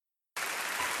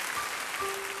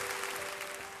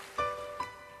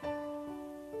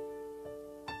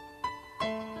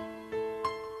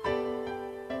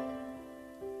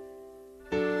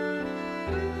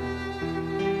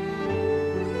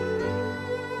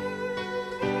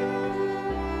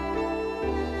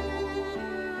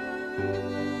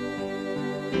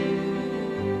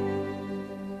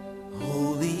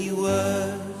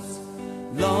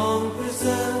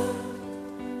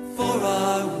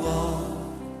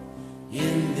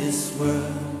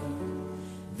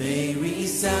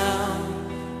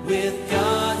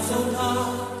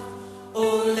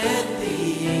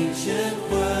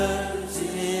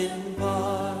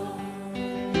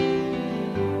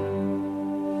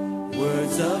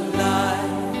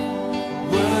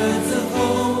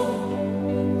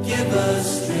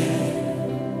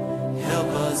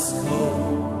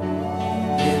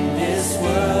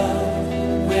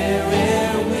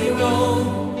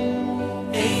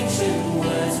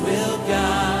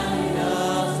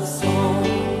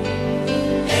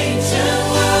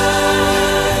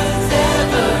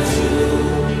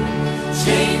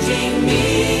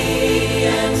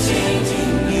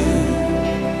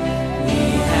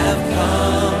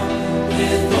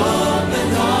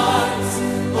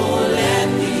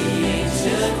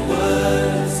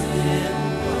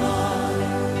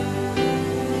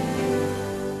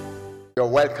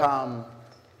Welcome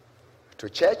to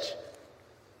church.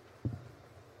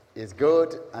 It's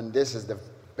good, and this is the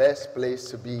best place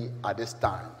to be at this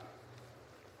time.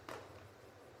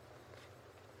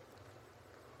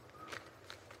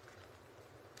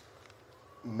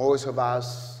 Most of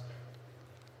us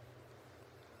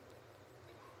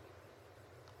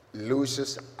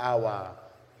loses our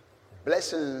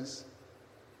blessings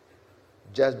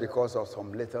just because of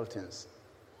some little things.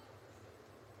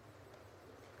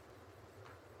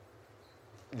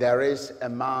 There is a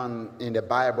man in the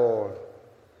Bible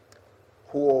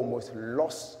who almost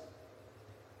lost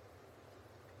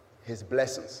his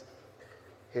blessings,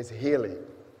 his healing,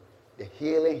 the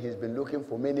healing he's been looking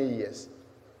for many years.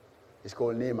 It's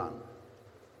called Naaman.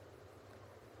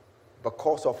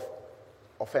 Because of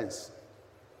offense.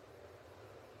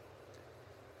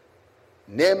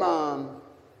 Naaman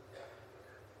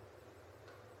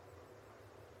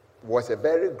was a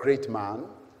very great man,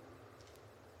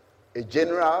 a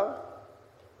general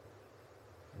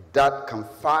that can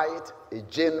fight, a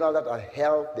general that had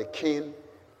helped the king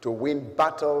to win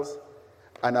battles.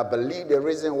 And I believe the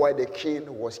reason why the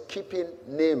king was keeping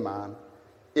Naaman,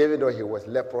 even though he was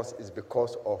leprous, is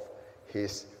because of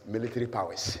his military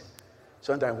powers.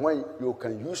 Sometimes when you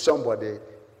can use somebody,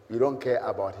 you don't care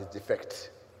about his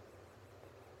defects.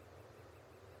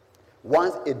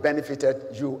 Once it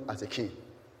benefited you as a king.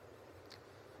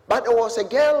 But there was a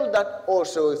girl that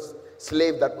also,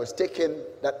 slave that was taken,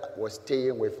 that was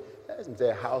staying with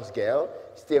the house girl,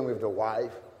 staying with the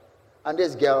wife. And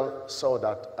this girl saw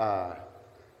that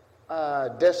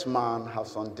this man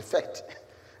has some defect,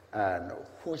 and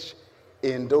which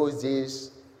in those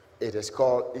days it is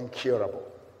called incurable.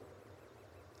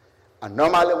 And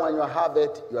normally when you have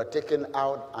it, you are taken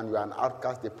out and you are an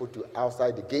outcast. They put you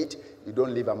outside the gate. You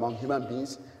don't live among human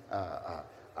beings.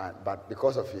 But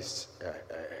because of his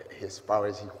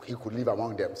powers, he could live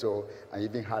among them. So, and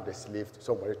even had a slave,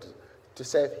 somebody to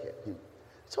serve him.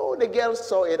 So the girl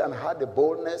saw it and had the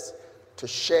boldness to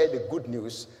share the good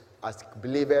news as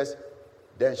believers.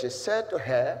 Then she said to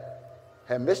her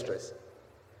mistress,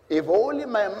 if only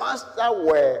my master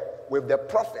were with the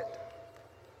prophet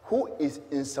who is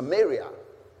in Samaria,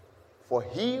 for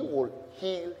he will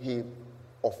heal him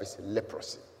of his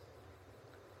leprosy.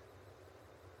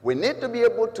 We need to be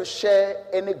able to share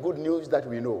any good news that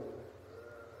we know.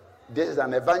 This is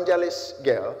an evangelist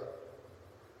girl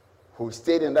who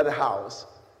stayed in that house,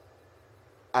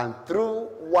 and through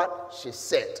what she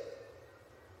said,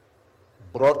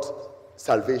 brought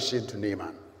salvation to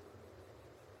Naaman.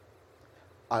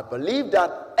 I believe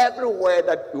that everywhere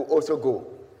that you also go,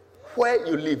 where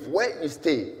you live, where you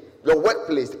stay, your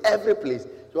workplace, every place,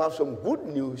 you have some good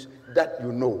news that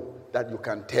you know that you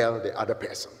can tell the other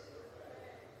person.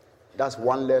 That's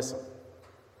one lesson.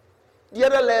 The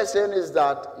other lesson is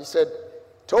that he said,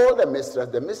 told the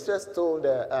mistress told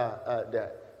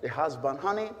the husband,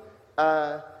 honey,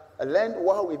 learned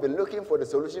while we've been looking for the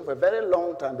solution for a very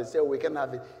long time. They said we can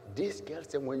have it. This girl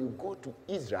said when you go to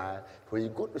Israel, when you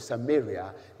go to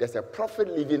Samaria, there's a prophet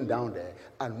living down there.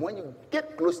 And when you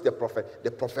get close to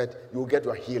the prophet, you'll get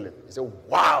your healing. He said,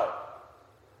 wow.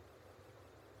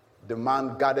 The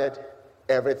man gathered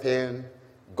everything,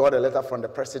 got a letter from the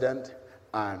president,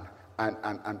 and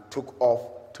took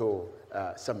off to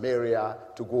Samaria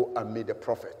to go and meet the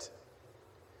prophet.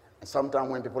 Sometimes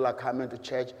when people are coming to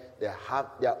church, they have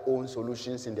their own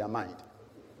solutions in their mind.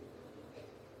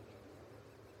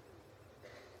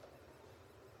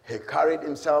 He carried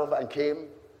himself and came,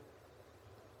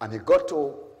 and he got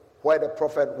to where the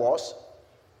prophet was,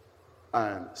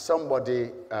 and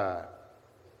somebody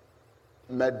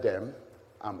met them.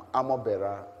 Armor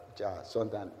bearer,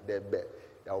 sometimes they're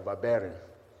overbearing.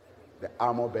 The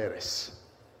armor bearers.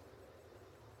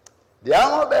 The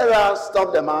armor bearer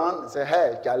stopped the man and said,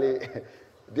 "Hey, Charlie,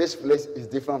 this place is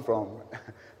different from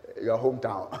your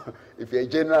hometown. If you're a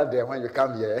general there, when you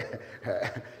come here,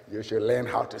 you should learn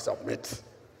how to submit."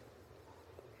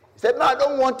 He said, "No, I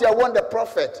don't want you. I want the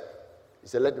prophet." He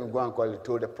said, "Let me go and call." He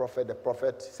told the prophet. The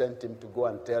prophet sent him to go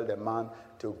and tell the man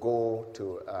to go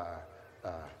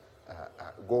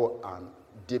and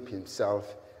dip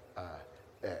himself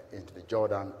into the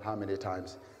Jordan. How many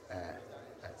times?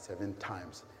 7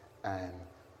 times. And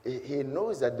he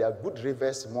knows that there are good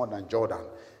rivers more than Jordan.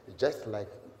 Just like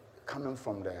coming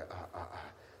from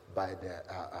by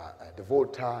the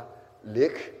Volta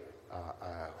Lake,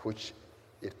 which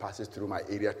it passes through my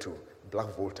area too. Black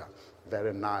Volta.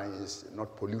 Very nice,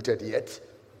 not polluted yet.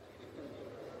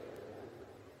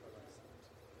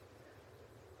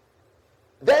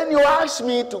 Then you ask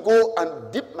me to go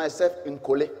and dip myself in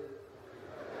Kole.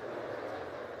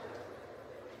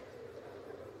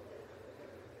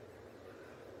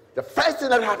 The first thing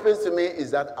that happens to me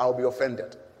is that I'll be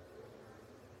offended.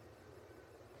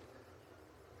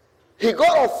 He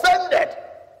got offended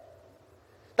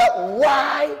that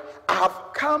why I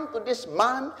have come to this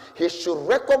man, he should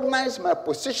recognize my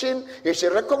position. He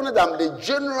should recognize that I'm the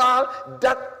general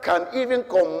that can even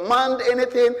command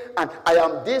anything, and I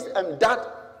am this and that.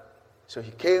 So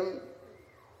he came,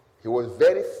 he was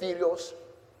very furious,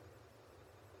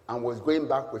 and was going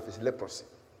back with his leprosy.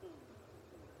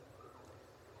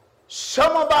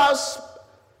 Some of us,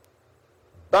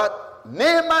 but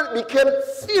Naaman became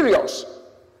furious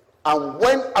and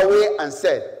went away and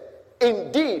said,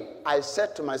 "Indeed, I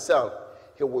said to myself,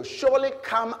 he will surely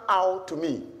come out to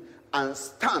me and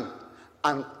stand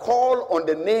and call on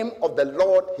the name of the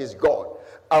Lord his God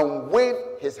and wave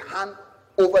his hand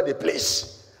over the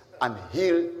place and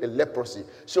heal the leprosy."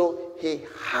 So he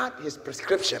had his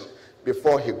prescription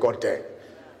before he got there.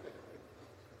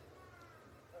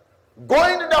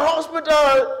 Going to the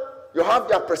hospital, you have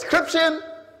their prescription.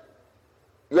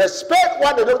 You expect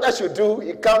what the doctor should do.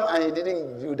 He come and he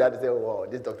didn't do that. You say, "Oh,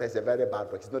 this doctor is a very bad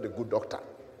doctor. He's not a good doctor."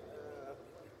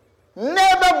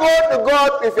 Never go to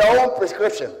God with your own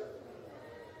prescription.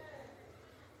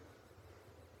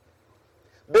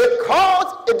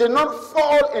 Because it did not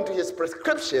fall into his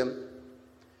prescription,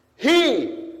 he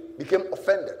became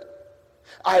offended.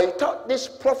 I thought this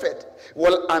prophet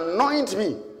will anoint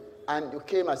me. And you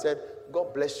came and said,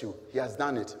 "God bless you. He has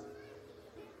done it."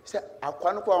 He said, "I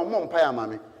thought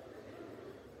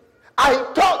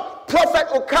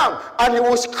prophet would come and he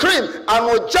will scream and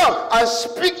will jump and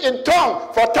speak in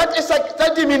tongue for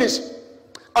 30 minutes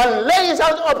and lay his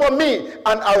hands upon me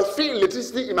and I'll feel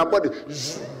electricity in my body."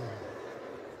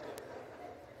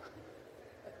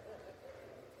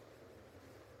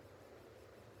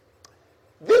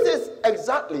 This is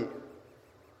exactly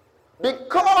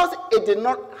because it did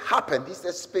not happen. His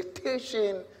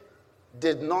expectation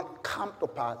did not come to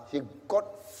pass. He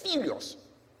got furious.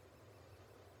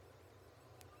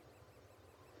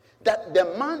 That the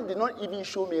man did not even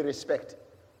show me respect.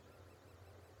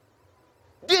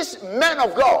 These men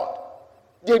of God,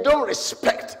 they don't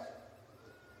respect.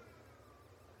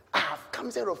 I have come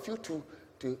there of you to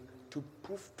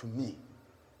prove to me.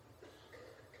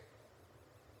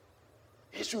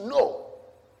 He should know.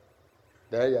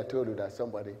 There I told you that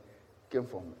somebody came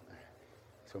from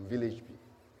some village,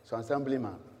 some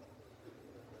assemblyman,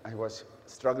 and he was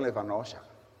struggling with an usher.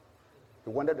 He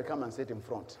wanted to come and sit in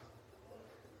front.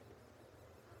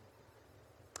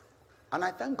 And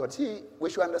I thank God. See, we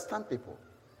should understand people.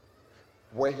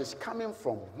 Where he's coming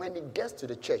from, when he gets to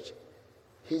the church,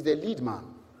 he's the lead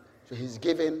man. So he's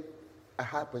given a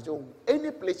high position.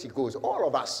 Any place he goes, all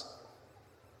of us,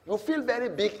 you feel very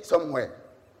big somewhere.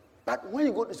 But when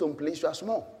you go to some place, you are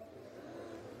small.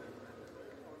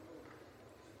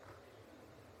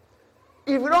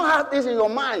 If you don't have this in your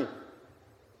mind,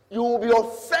 you will be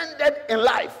offended in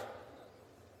life.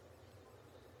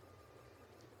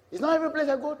 It's not every place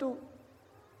I go to.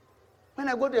 When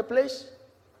I go to a place,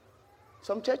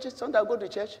 some churches, sometimes I go to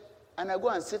church, and I go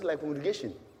and sit like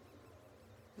congregation.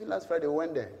 Last Friday we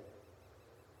went there.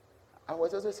 I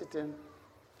was also sitting in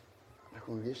the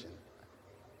congregation.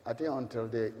 I think until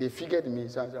they figured me,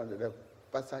 so the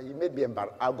pastor, he made me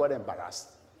embarrassed. I got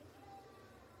embarrassed.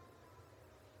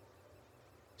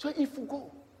 So if you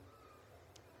go,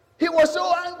 was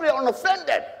so angry and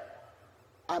offended.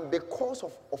 And because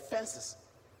of offenses,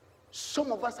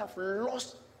 some of us have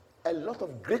lost a lot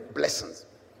of great blessings.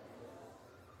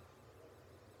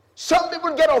 Some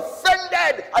people get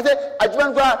offended. I say,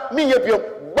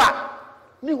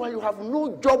 meanwhile, you have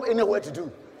no job anywhere to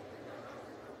do.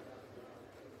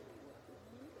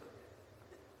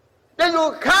 Then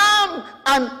you come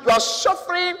and you are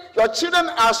suffering, your children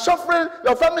are suffering,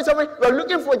 your family is suffering, you are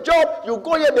looking for a job, you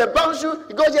go here, they bounce you,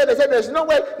 you go here, they say there's no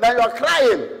way, now you are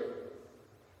crying.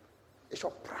 It's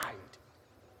your pride.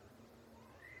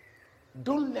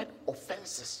 Don't let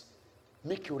offenses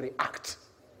make you react.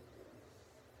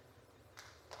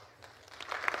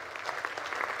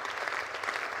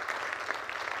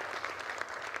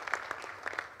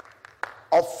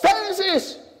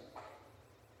 Offenses.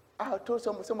 I told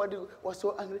somebody was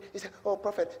so angry. He said, "Oh,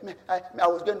 prophet, I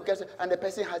was going to get," and the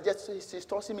person has just he's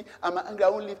tossing me. I'm angry. I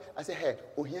won't leave. I said, "Hey,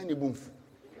 oh, here ni boom."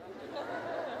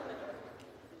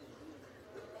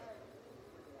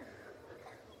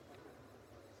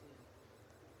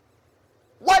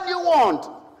 What do you want?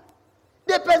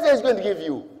 The person is going to give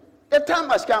you. The time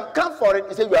has come. Come for it.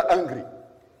 He said, "You are angry."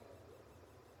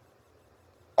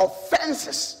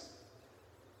 Offenses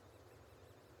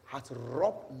has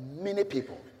robbed many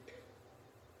people.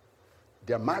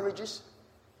 Their marriages,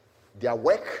 their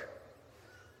work,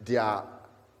 their...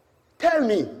 Tell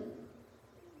me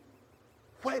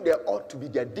where there ought to be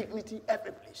their dignity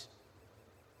every place.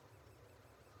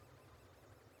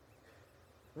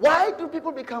 Why do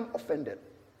people become offended?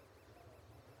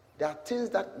 There are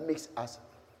things that makes us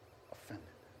offended,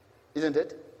 isn't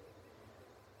it?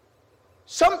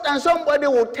 Sometimes somebody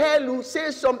will tell you, say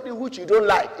something which you don't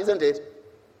like, isn't it?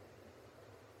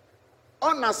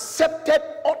 Unaccepted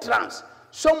utterance.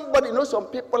 Somebody, you know, some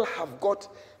people have got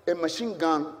a machine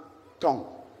gun tongue.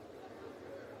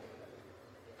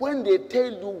 When they tell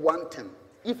you one thing,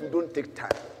 if you don't take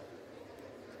time,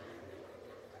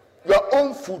 your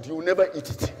own food, you will never eat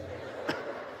it.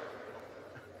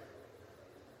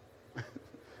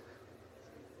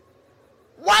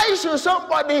 Why should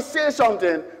somebody say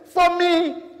something for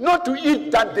me not to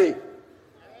eat that day?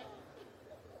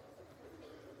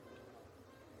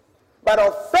 But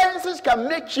offenses can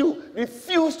make you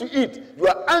refuse to eat. You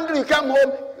are angry, you come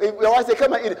home, your wife say,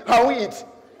 "Come and eat." How we eat?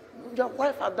 Your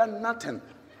wife has done nothing.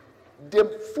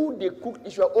 The food they cooked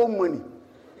is your own money.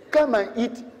 Come and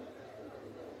eat.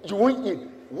 You won't eat.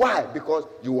 Why? Because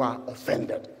you are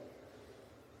offended.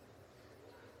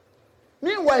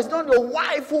 Meanwhile, it's not your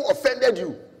wife who offended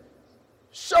you.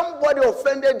 Somebody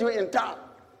offended you in town.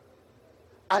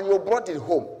 And you brought it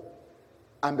home.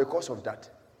 And because of that,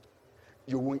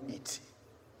 you won't eat.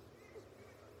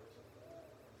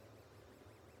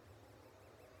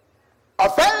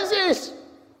 Offenses,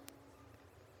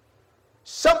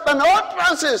 something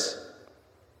utterances,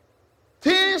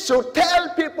 things you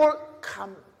tell people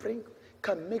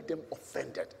can make them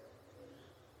offended.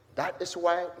 That is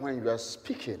why when you are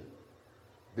speaking,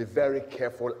 be very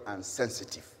careful and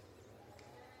sensitive.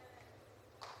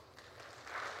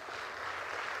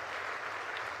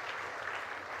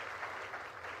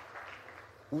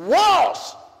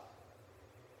 Wars,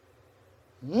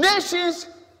 nations,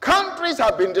 countries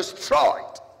have been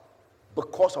destroyed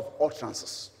because of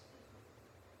utterances.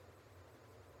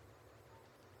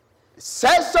 It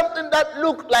says something that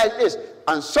looked like this,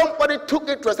 and somebody took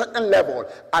it to a certain level,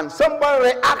 and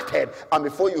somebody reacted, and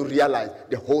before you realize,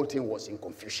 the whole thing was in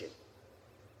confusion.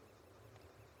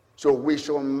 So we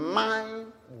should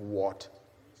mind what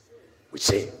we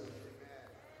say.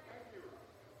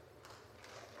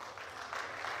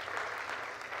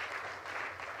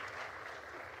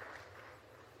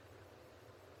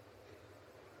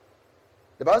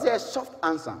 The Bible says a soft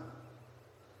answer.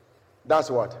 That's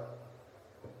what?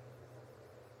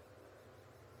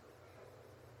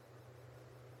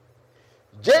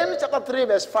 James chapter 3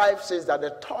 verse 5 says that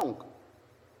the tongue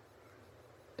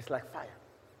is like fire.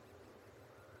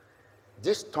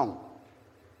 This tongue,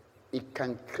 it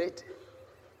can create.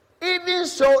 Even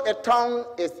so, a tongue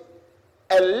is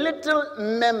a little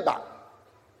member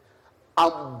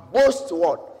and boasts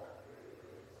what?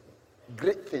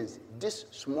 Great things. This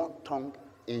small tongue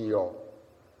in your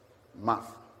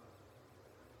mouth.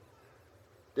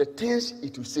 The things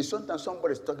it will say. Sometimes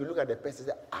somebody is talking, look at the person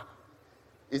and say,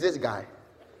 is this guy?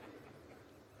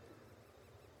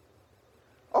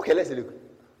 Okay, let's look.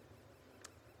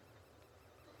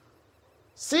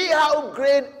 See how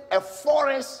great a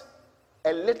forest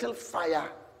a little fire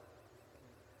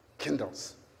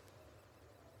kindles.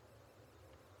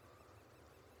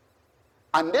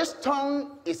 And this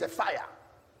tongue is a fire,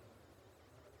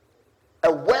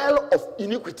 a well of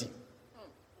iniquity.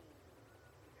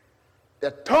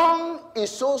 The tongue is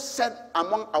so set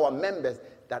among our members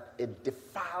that it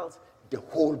defiles the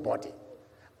whole body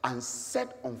and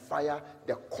set on fire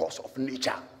the course of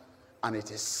nature, and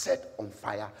it is set on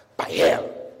fire by hell.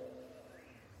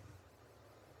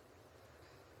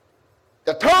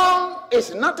 The tongue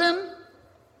is nothing.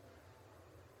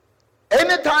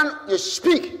 Anytime you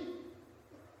speak,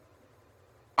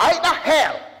 either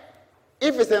hell,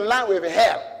 if it's in line with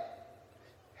hell,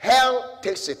 hell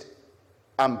takes it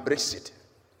and breaks it,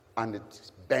 and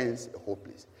it burns the whole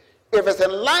place. If it's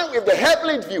in line with the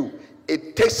heavenly view,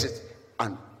 it takes it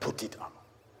and put it on.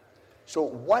 So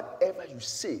whatever you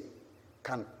say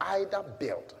can either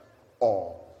build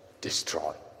or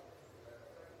destroy.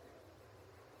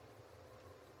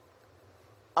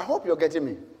 I hope you're getting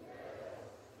me.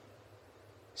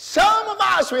 Some of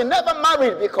us were never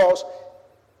married because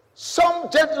some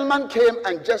gentleman came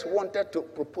and just wanted to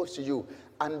propose to you,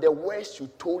 and the words you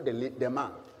told the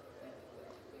man,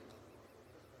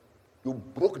 you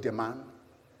broke the man.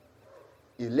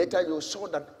 Later you saw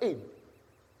that, hey,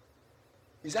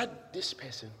 is that this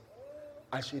person?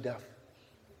 I should have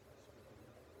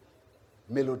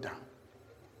mellowed down.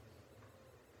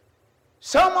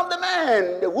 Some of the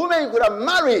men, the women you could have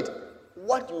married,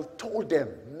 what you told them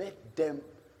made them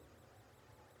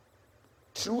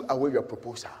threw away your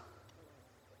proposal.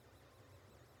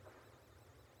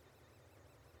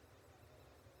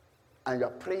 And you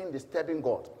are praying, disturbing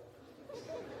God.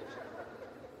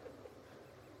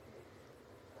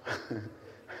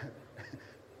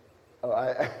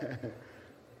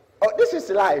 This is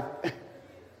life.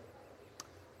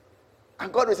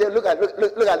 And God will say, look at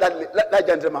that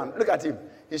gentleman. Look at him.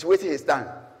 He's wasting his time.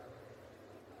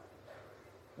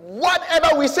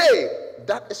 Whatever we say,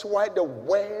 that is why the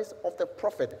words of the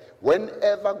prophet,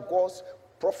 whenever God's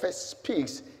prophet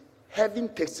speaks, heaven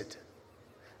takes it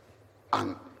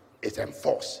and it's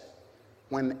enforced.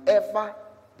 Whenever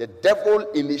the devil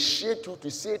initiates you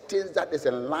to say things that is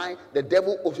in line, the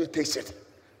devil also takes it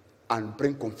and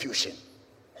bring confusion.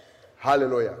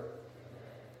 Hallelujah.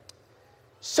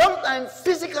 Sometimes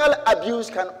physical abuse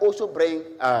can also bring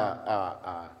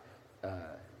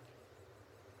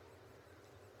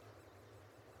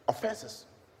offenses,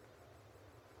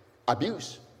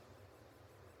 abuse.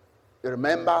 You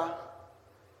remember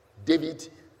David's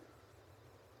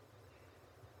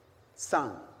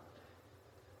son,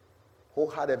 who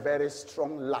had a very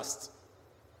strong lust,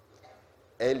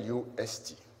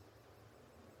 L-U-S-T,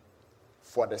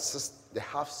 for the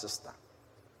half-sister.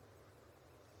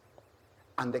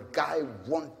 And the guy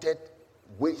wanted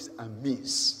ways and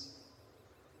means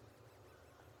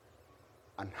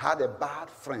and had a bad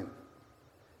friend.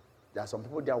 There are some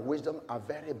people, their wisdom are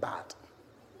very bad.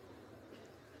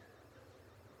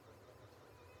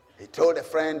 He told a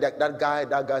friend that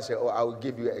guy said, oh, I will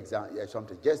give you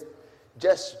something.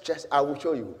 Just, I will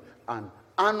show you. And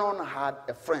Anon had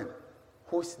a friend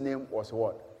whose name was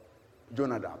what?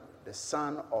 Jonadab, the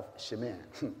son of Shimei,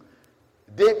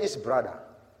 David's brother.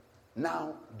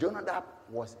 Now, Jonadab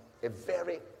was a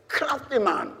very crafty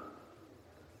man.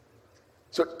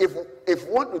 So if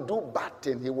you want to do bad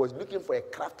thing, he was looking for a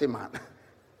crafty man.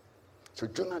 So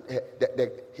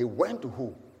Jonadab, he went to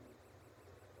who?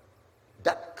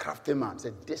 That crafty man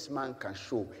said, this man can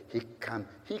show. He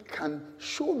can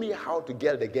show me how to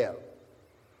get the girl.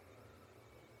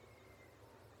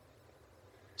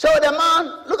 So the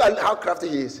man, look at how crafty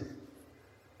he is.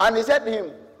 And he said to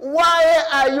him, why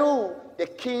are you, the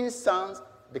king's sons,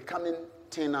 becoming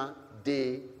thinner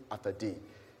day after day?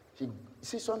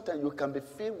 See, sometimes you can be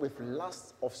filled with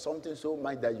lust of something so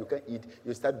much that you can eat,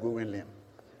 you start growing lame.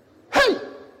 Hey!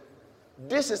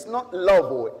 This is not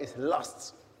love, it's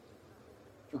lust.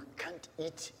 You can't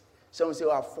eat. Someone say,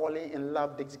 oh, I'm falling in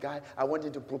love with this guy. I want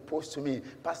him to propose to me.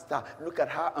 Pastor, look at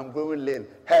how I'm growing lame.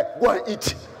 Hey, go and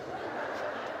eat.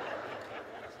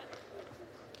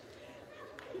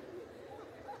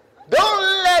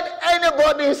 Don't let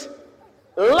anybody's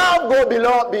love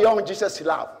go beyond Jesus'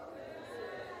 love.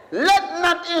 Let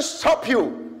nothing stop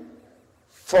you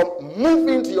from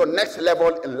moving to your next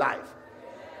level in life.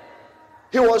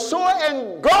 He was so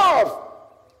engulfed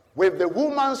with the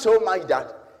woman so much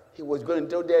that he was going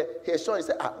to his son. He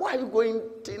said, why are you going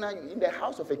dinner in the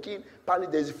house of a king? Palace,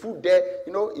 there's food there.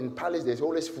 You know, in palace, there's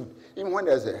always food. Even when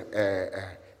there's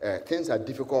things are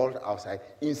difficult outside,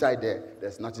 inside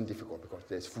there's nothing difficult because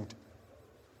there's food.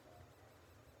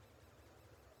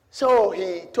 So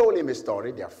he told him his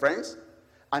story. They are friends.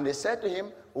 And they said to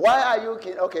him, why are you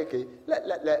king? Okay.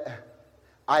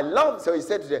 I love, so he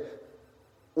said to them,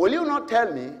 will you not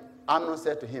tell me? Amnon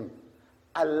said to him,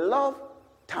 I love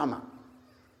Tamar,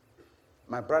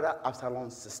 my brother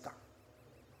Absalom's sister.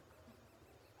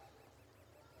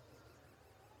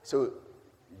 So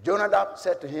Jonadab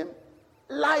said to him,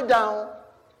 lie down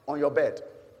on your bed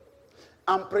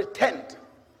and pretend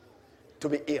to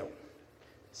be ill.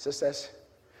 Sisters,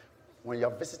 when you're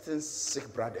visiting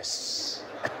sick brothers,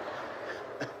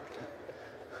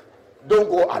 don't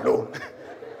go alone.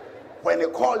 When they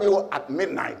call you at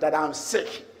midnight that I'm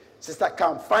sick, sister,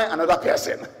 come find another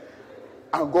person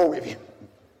and go with him.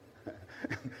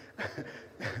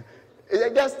 They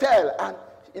just tell, and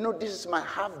this is my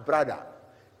half brother.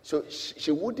 So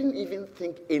she wouldn't even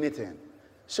think anything.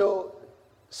 So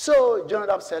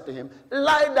Jonadab said to him,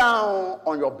 lie down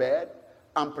on your bed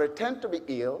and pretend to be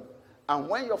ill. And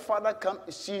when your father comes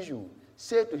to see you,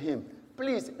 say to him,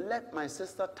 please let my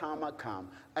sister Tamar come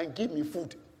and give me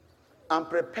food and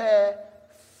prepare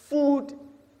food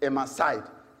in my sight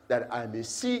that I may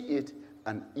see it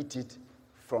and eat it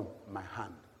from my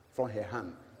hand, from her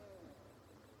hand.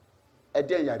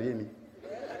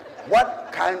 What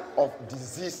kind of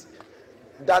disease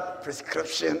that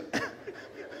prescription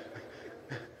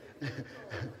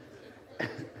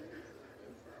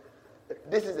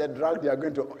this is a drug they are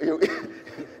going to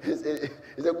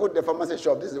it's a good pharmacy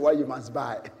shop. This is what you must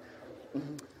buy.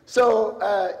 So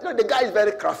the guy is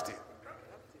very crafty.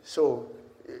 So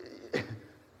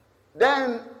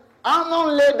then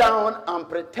Amnon lay down and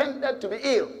pretended to be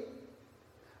ill.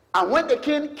 And when the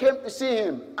king came to see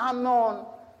him, Amnon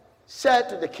said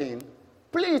to the king,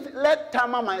 please let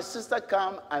Tamar, my sister,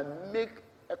 come and make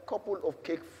a couple of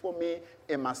cakes for me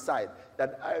in my sight,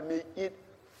 that I may eat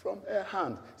from her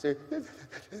hand. Say,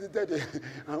 Daddy,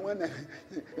 and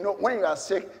when you are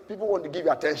sick, people want to give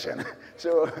you attention.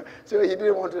 So he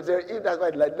didn't want to say, if that's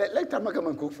right, let Tamar come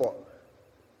and cook for.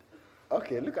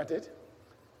 Okay, look at it.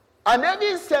 And then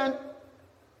he sent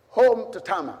home to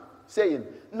Tamar, saying,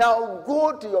 now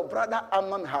go to your brother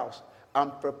Amnon's house and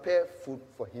prepare food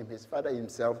for him. His father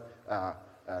himself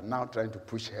now trying to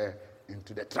push her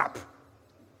into the trap.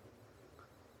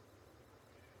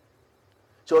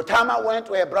 So Tamar went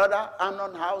to her brother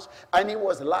Amnon's house, and he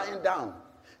was lying down.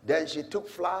 Then she took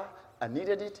flour and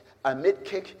kneaded it and made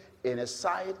cake in a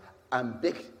side and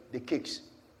baked the cakes.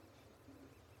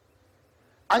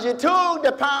 And she took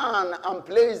the pan and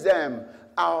placed them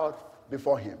out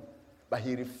before him, but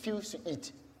he refused to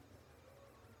eat.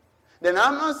 Then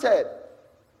Amnon said,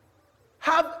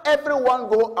 have everyone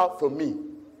go out for me.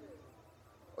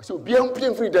 So be on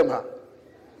freedom.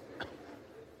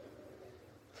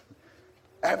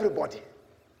 Everybody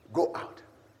go out.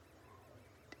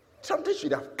 Something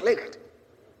should have clicked.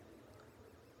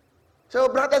 So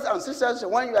brothers and sisters,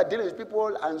 when you are dealing with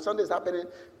people and something is happening,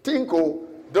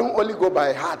 don't only go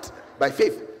by heart, by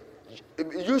faith.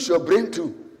 Use your brain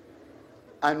too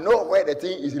and know where the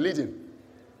thing is leading.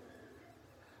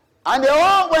 And they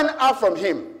all went out from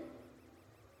him.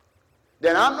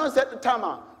 Then Amnon said to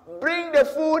Tamar, bring the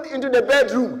food into the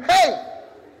bedroom. Hey!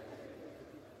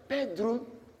 Bedroom?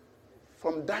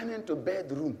 From dining to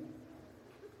bedroom.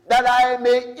 That I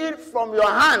may eat from your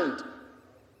hand.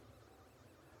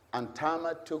 And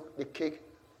Tamar took the cake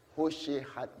which she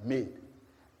had made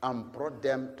and brought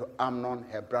them to Amnon,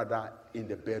 her brother, in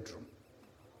the bedroom.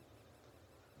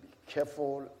 Be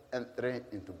careful entering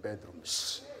into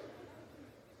bedrooms.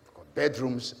 Because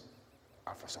bedrooms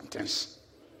are for some things.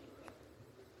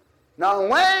 Now,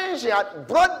 when she had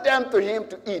brought them to him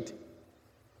to eat,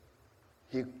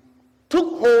 he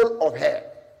took hold of her,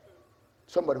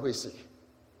 somebody who is sick,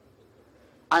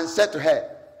 and said to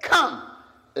her, come,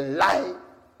 lie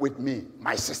with me,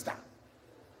 my sister.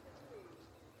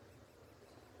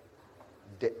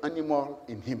 The animal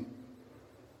in him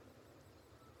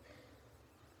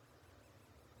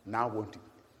now wanted.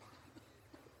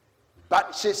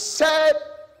 But she said,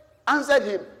 answered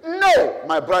him, no,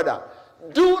 my brother,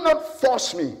 do not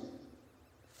force me,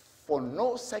 for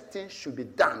no such thing should be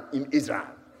done in Israel.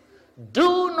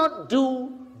 Do not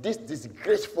do this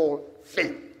disgraceful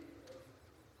thing.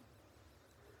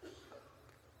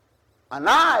 And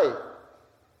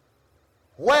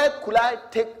where could I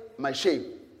take my shame?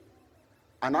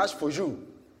 And as for you,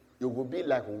 you will be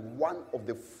like one of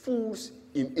the fools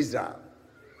in Israel.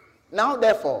 Now,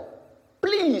 therefore,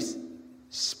 please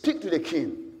speak to the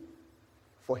king,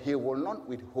 for he will not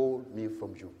withhold me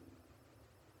from you.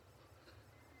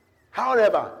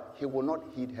 However, he will not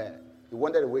heed her. He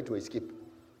wanted a way to escape.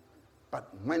 But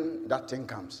when that thing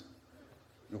comes,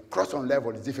 you cross on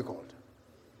level, it's difficult.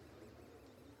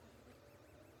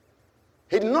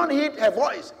 He did not heed her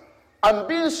voice. And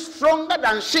being stronger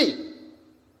than she,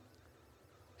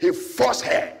 he forced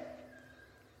her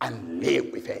and lay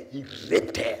with her. He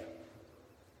raped her,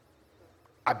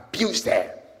 abused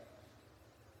her.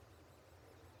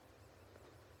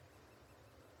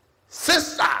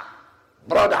 Sister,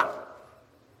 brother.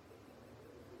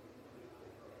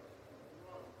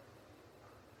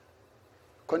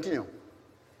 Continue.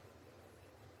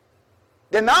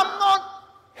 Then Amnon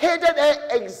hated her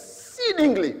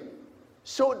exceedingly,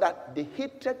 so that the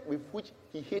hatred with which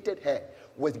he hated her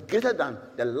was greater than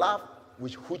the love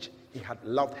with which he had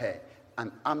loved her.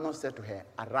 And Amnon said to her,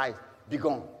 arise, be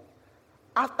gone.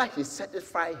 After he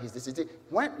satisfied his necessity,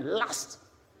 when last,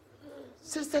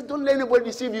 sister, don't let anybody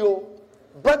deceive you.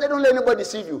 Brother, don't let anybody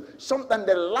deceive you. Sometimes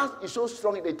the lust is so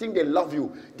strong, they think they love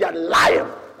you. They are lying.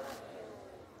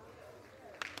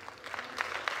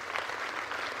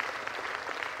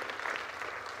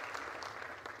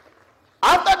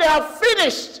 After they have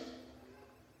finished,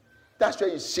 that's where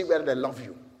you see whether they love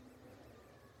you.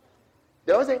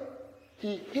 They will say,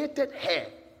 he hated her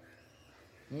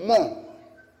more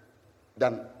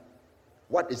than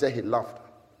what is it he loved.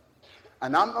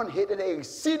 And Amnon hated her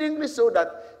exceedingly, so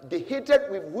that the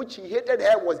hatred with which he hated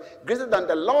her was greater than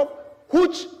the love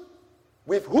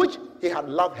with which he had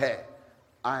loved her.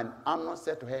 And Amnon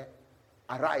said to her,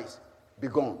 arise, be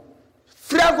gone.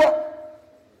 Therefore,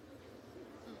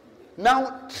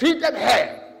 now treated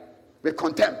her with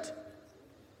contempt.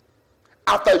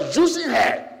 After using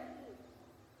her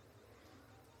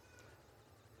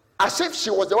as if she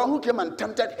was the one who came and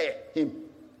tempted him.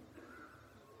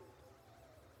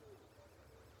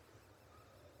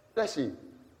 Let's see.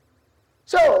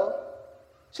 So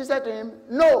she said to him,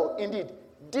 no, indeed,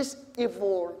 this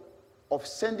evil of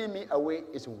sending me away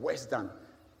is worse than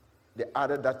the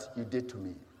other that you did to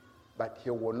me. But he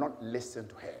will not listen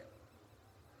to her.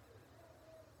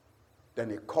 Then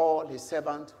he called his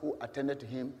servant who attended to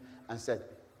him and said,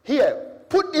 here,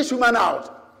 put this woman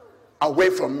out away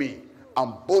from me,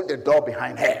 and bolt the door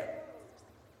behind her.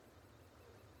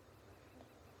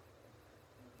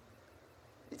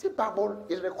 The Bible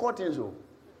is recording things. So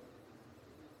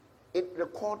it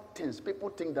records things. People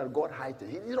think that God hides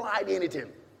things. He didn't hide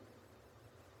anything.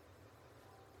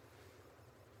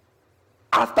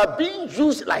 After being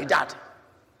used like that,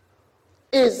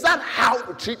 is that how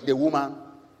to treat the woman?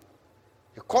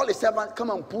 He called his servant, come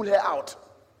and pull her out.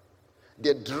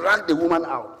 They dragged the woman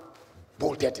out,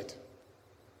 bolted it.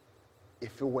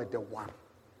 If you were the one,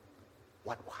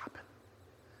 what would happen?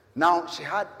 Now she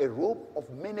had a robe of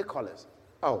many colors.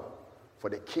 Oh, for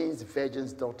the king's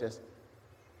virgin's daughters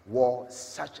wore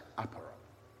such apparel.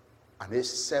 And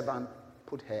his servant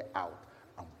put her out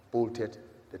and bolted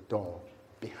the door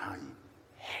behind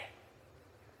her.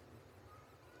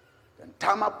 Then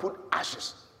Tamar put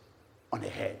ashes on her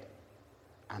head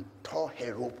and tore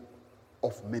her robe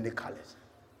of many colors.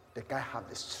 The guy had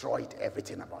destroyed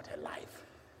everything about her life.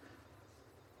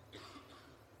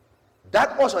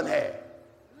 That was on her,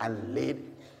 and laid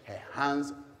her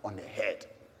hands on her head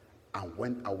and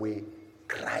went away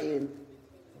crying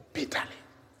bitterly.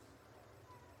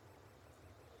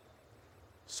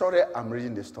 Sorry, I'm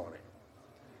reading the story.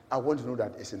 I want to know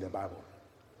that it's in the Bible.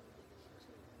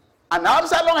 And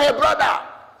Absalom, her brother,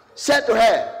 said to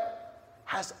her,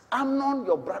 has Amnon,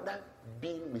 your brother,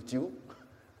 been with you?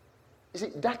 You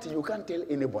see, that you can't tell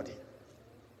anybody.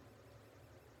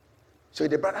 So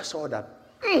the brother saw that,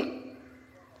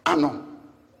 Amnon,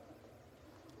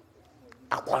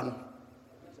 Aquan,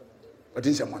 but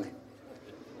in some money.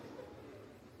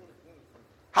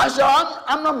 Has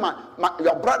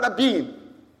your brother been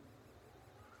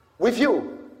with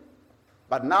you?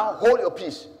 But now hold your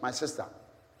peace, my sister.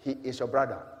 He is your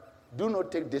brother. Do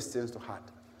not take these things to heart.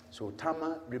 So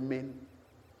Tamar remained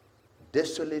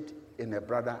desolate in her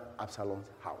brother Absalom's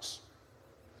house.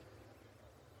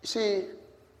 You see,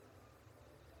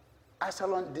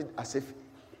 Absalom did as if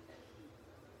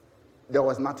there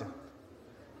was nothing.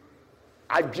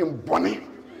 I've been burning.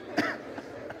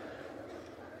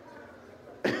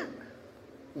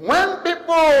 When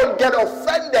people get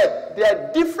offended, there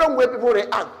are different ways people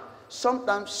react.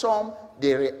 Sometimes some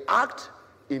they react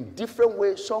in different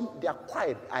ways. Some they are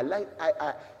quiet.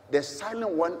 The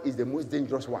silent one is the most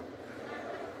dangerous one.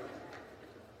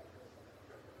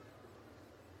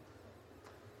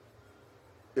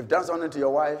 If done something to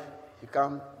your wife, you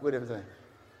come with everything.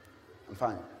 I'm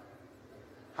fine.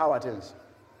 How are things?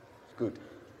 It's good.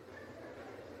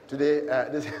 Today,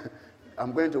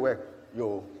 I'm going to work.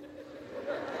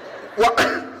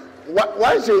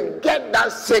 Once you get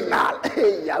that signal,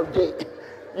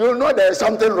 you know there's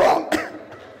something wrong.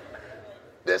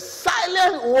 The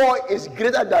silent war is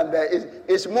greater than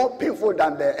is more painful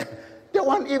than the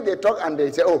one. If they talk and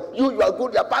they say, oh, you are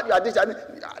good, you're bad, you are this, and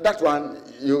that one,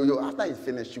 you after it's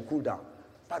finished, you cool down.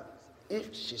 But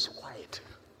if she's quiet,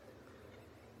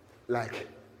 like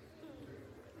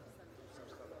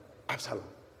Absalom,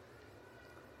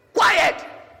 quiet,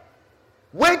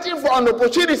 waiting for an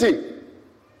opportunity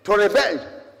to revenge.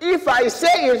 If I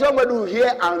say it, somebody will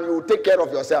hear and you will take care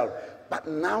of yourself. But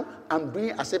now I'm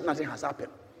doing as if nothing has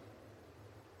happened.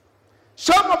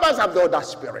 Some of us have got that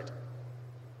spirit.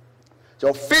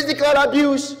 So physical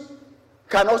abuse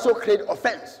can also create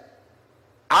offense.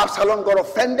 Absalom got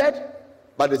offended,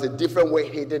 but there's a different way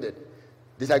he did it.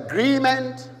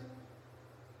 Disagreement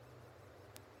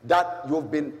that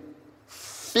you've been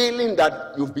feeling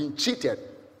that you've been cheated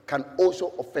can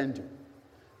also offend you.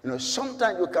 You know,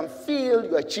 sometimes you can feel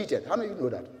you are cheated. How many of you know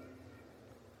that?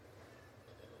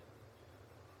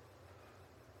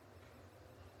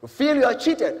 You feel you are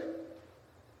cheated.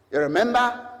 You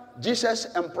remember Jesus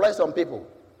employed some people.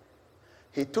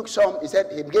 He took some, he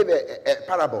said, he gave a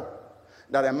parable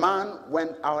that a man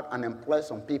went out and employed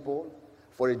some people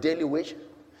for a daily wage.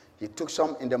 He took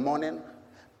some in the morning,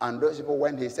 and those people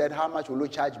went, he said, how much will you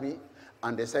charge me?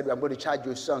 And they said, I'm going to charge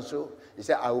you so and so. He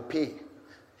said, I will pay.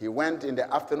 He went in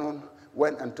the afternoon,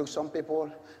 went and took some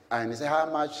people, and he said, how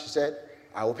much? He said,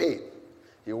 I will pay.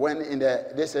 He went in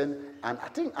the listen, and I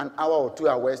think an hour or 2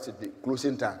 hours to the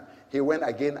closing time. He went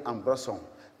again and brought some.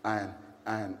 And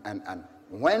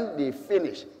when they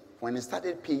finished, when he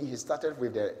started paying, he started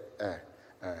with the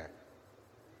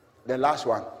last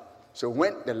one. So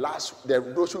when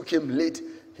those who came late,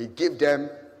 he gave them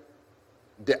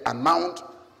the amount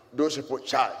those people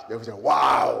charged. They would say,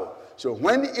 wow. So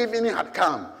when the evening had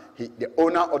come, the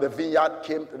owner of the vineyard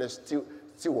came to the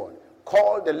steward,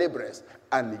 called the laborers,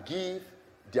 and give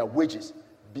their wages,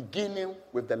 beginning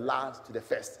with the last to the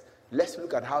first. Let's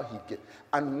look at how he gave.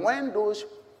 And when those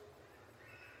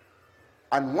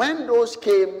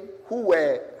came who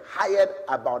were hired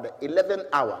about the 11th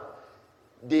hour,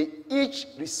 they each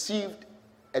received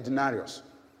a denarius,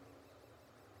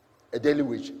 a daily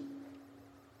wage.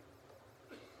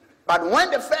 But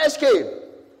when the first came,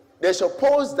 they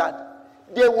supposed that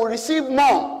they will receive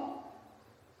more.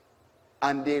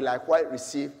 And they likewise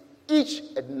received each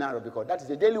a denarius, because that is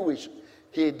the daily wage.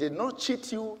 He did not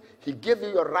cheat you. He gave you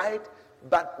your right.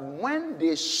 But when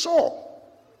they saw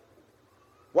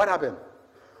what happened,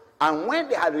 and when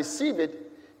they had received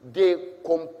it, they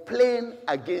complained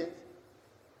against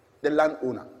the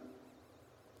landowner.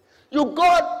 You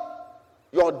got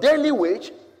your daily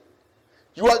wage.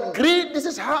 You agreed, this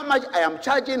is how much I am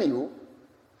charging you,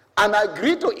 and I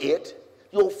agreed to it.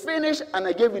 You finished, and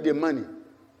I gave you the money.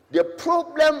 The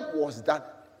problem was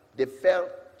that they felt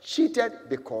cheated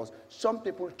because some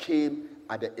people came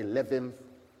at the 11th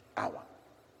hour.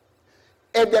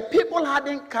 If the people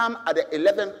hadn't come at the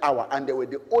 11th hour and they were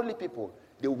the only people,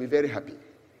 they would be very happy.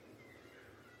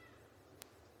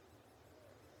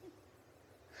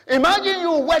 Imagine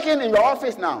you working in your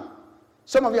office now.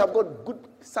 Some of you have got good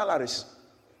salaries.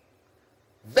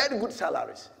 Very good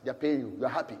salaries. They're paying you. You're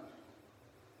happy.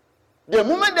 The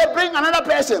moment they bring another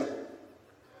person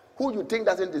who you think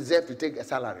doesn't deserve to take a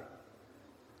salary,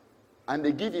 and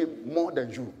they give him more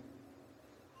than you,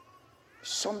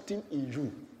 something in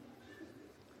you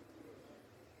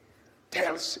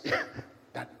tells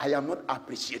that I am not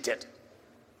appreciated.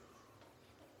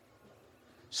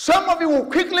 Some of you will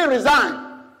quickly resign.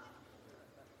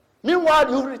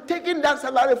 Meanwhile, you've taken that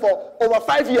salary for over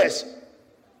 5 years.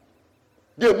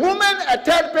 The moment a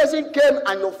third person came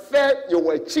and you felt you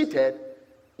were cheated,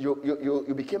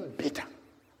 you became bitter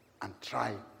and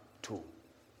tried to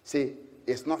say,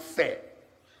 it's not fair.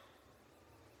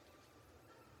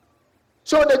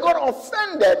 So they got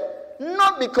offended,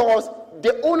 not because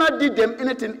the owner did them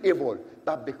anything evil,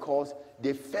 but because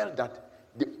they felt that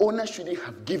the owner shouldn't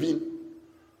have given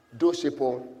those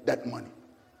people that money.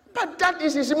 But that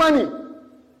is his money.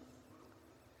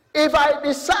 If I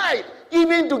decide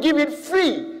even to give it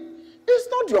free, it's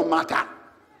not your matter.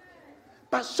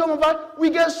 But some of us, we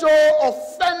get so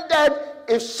offended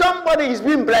if somebody is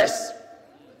being blessed.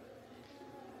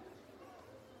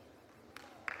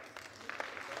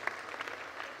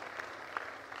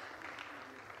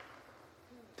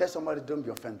 Tell somebody, don't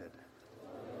be offended.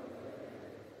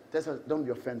 Tell somebody, don't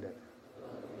be offended.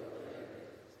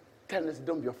 Tell us,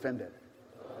 don't be offended.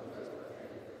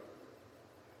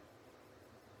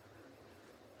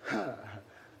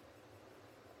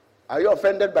 Are you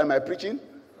offended by my preaching?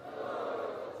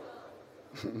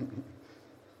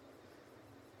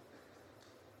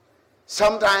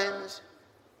 Sometimes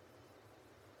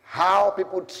how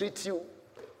people treat you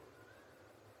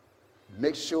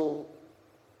makes you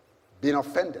being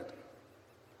offended.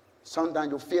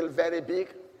 Sometimes you feel very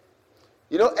big.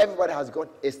 You know, everybody has got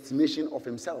estimation of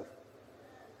himself.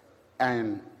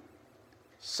 And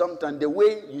sometimes the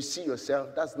way you see yourself,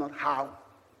 that's not how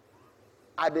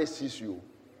others see you.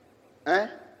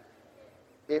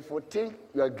 If you think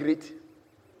you are great,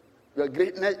 Your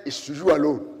greatness is to you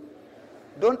alone.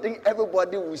 Don't think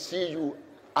everybody will see you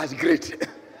as great.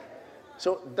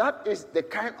 So that is the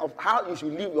kind of how you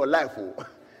should live your life.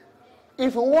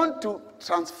 If you want to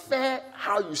transfer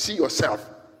how you see yourself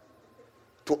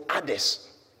to others,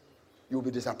 you'll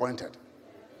be disappointed.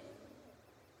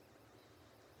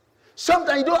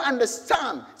 Sometimes you don't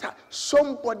understand.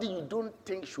 Somebody you don't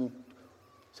think should.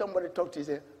 Somebody talk to you,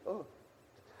 say, oh,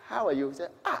 how are you? You say,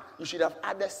 you should have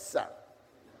added sir.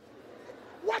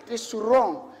 What is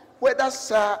wrong? Whether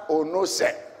sir or no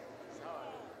sir.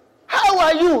 How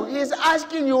are you? He's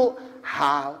asking you,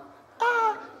 how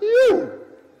are you?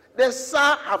 The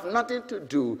sir have nothing to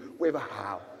do with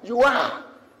how you are.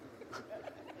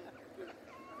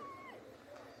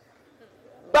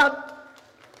 But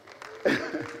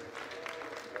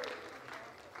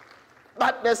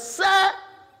the sir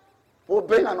will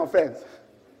bring an offense.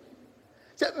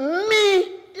 Say,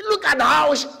 me, look at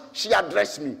how she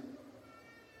addressed me.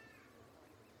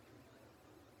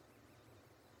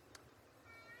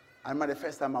 I remember the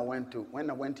first time when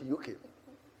I went to UK,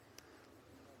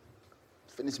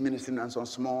 finished ministering and some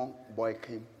small boy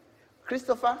came.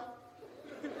 Christopher?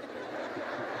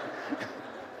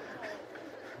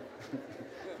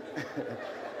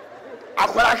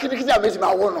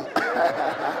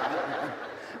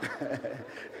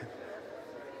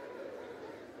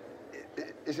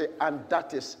 He said, and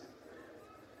that is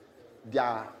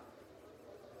their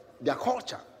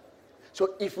culture.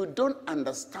 So if you don't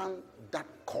understand that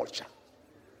culture,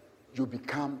 you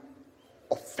become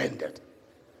offended.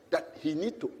 That he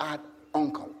need to add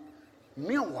uncle.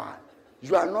 Meanwhile,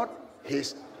 you are not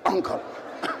his uncle.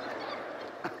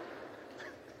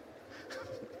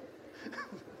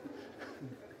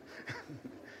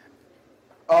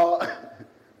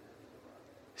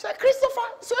 He said, Christopher,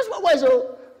 so what was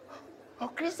your? Oh,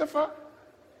 Christopher,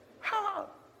 how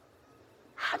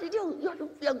did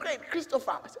you're great,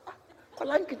 Christopher. I said,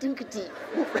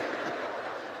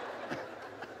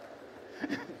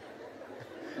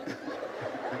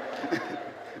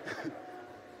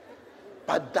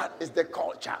 but that is the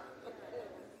culture.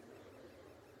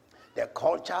 The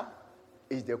culture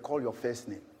is they call your first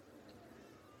name.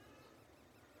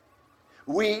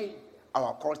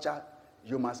 Our culture,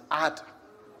 you must add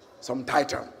some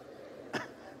title.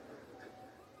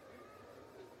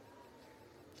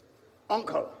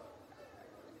 Uncle,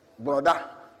 brother,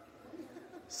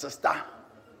 sister,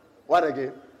 what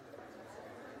again?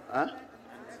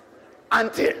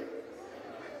 Auntie.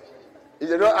 If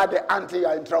you don't add the auntie,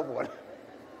 you're in trouble.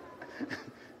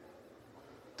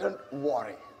 Don't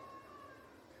worry.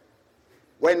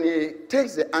 When he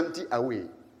takes the auntie away,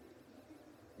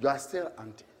 you are still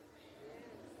auntie.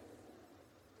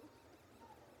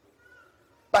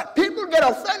 But people get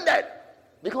offended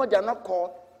because they are not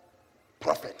called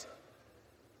prophet.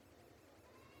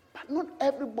 But not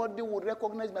everybody will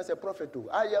recognize me as a prophet too.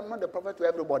 I am not a prophet to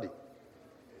everybody.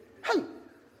 Hey,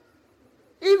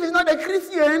 if he's not a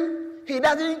Christian, he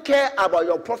doesn't care about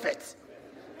your prophet.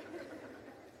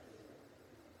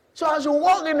 So as you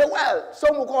walk in the world,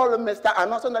 some will call him Mr.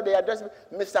 Ano, so that they address me,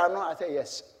 Mr. Ano. I say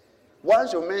yes.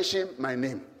 Once you mention my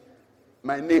name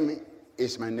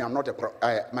is my name. I'm not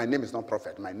my name is not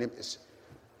prophet. My name is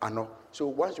Ano. So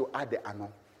once you add the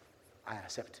Ano, I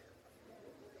accept.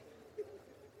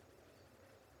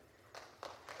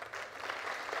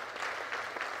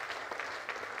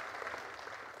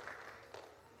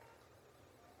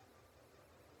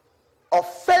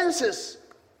 Offenses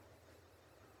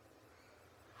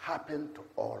happen to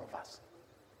all of us.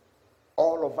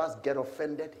 All of us get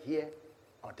offended here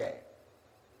or there.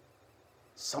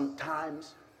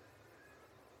 Sometimes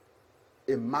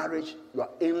in marriage, your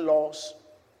in-laws,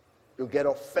 you get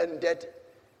offended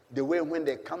the way when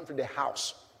they come to the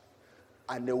house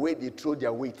and the way they throw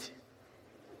their weight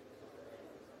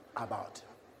about.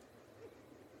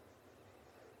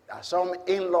 There are some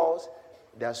in-laws,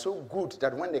 they are so good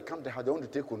that when they come to the house, they want to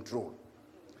take control.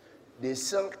 They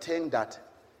still think that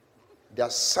their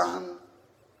son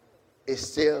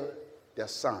is still their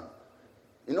son.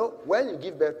 You know, when you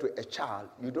give birth to a child,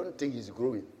 you don't think he's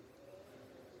growing.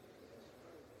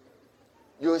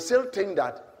 You still think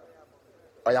that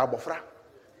Oyabofra.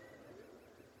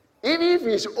 Even if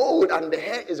he's old and the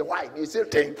hair is white, you still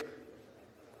think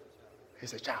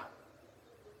he's a child.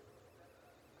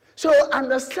 So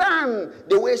understand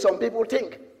the way some people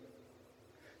think.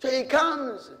 So he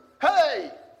comes,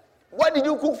 hey, what did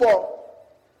you cook for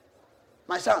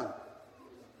my son?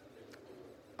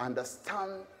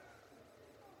 Understand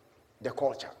the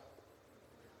culture.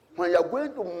 When you're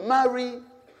going to marry,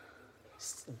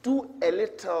 do a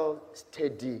little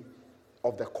study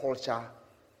of the culture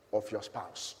of your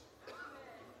spouse.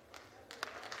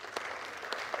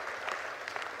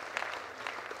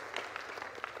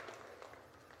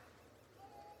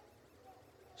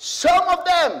 Some of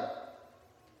them,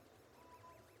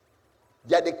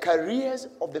 they are the careers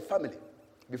of the family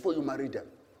before you marry them.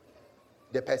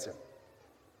 The person.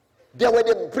 They were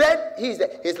the bread, he's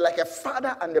like a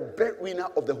father and the breadwinner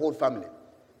of the whole family.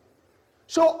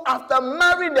 So after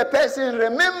marrying the person,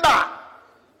 remember,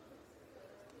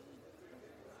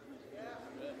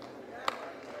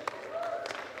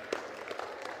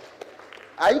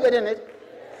 are you getting it?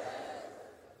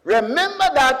 Remember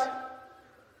that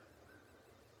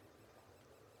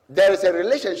there is a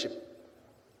relationship,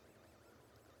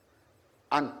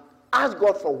 and ask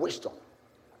God for wisdom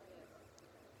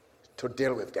to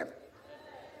deal with them.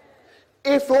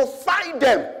 If you fight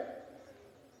them,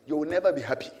 you will never be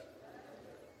happy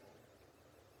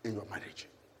in your marriage.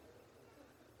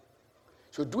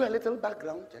 So do a little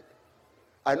background check.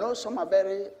 I know some are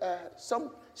very,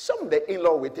 some of the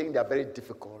in-law we think they are very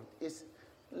difficult. It's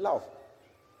love.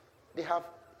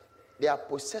 They are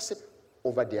possessive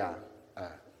over their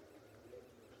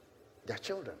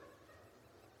children.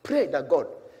 Pray that God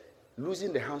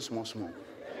loosen the hand small,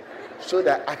 so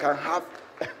that I can have,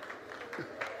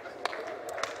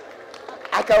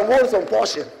 I can hold some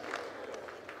portion.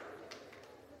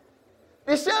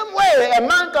 The same way a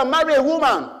man can marry a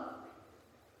woman,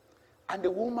 and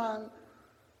the woman,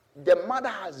 the mother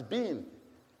has been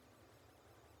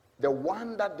the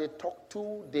one that they talk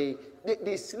to, they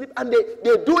sleep, and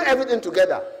they do everything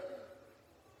together.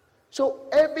 So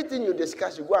everything you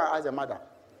discuss, you go and ask the mother.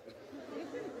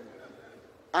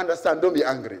 Understand, don't be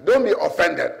angry. Don't be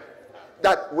offended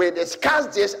that we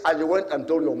discussed this and you went and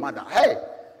told your mother. Hey,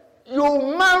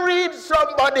 you married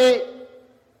somebody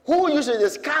who used to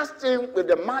discuss things with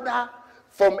the mother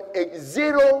from age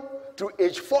 0 to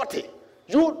age 40.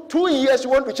 You, 2 years, you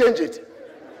want to change it.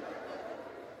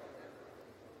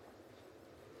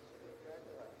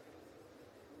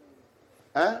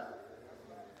 Huh?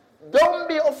 Don't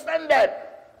be offended.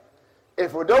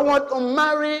 If you don't want to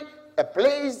marry a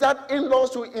place that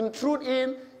in-laws will intrude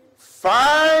in,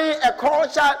 find a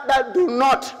culture that do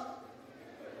not.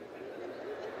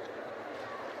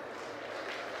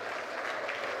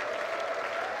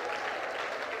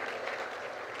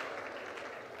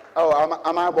 Oh,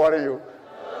 am I boring you?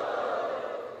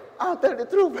 I'll tell the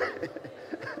truth.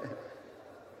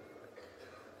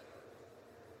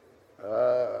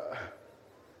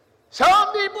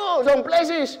 Some people, some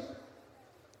places,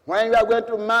 when you are going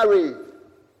to marry,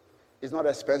 it's not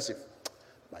expensive.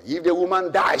 But if the woman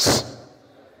dies,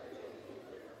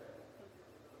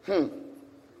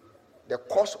 the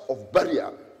cost of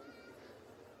burial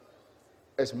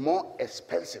is more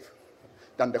expensive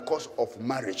than the cost of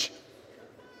marriage.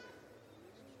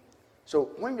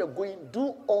 So when you're going,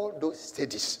 do all those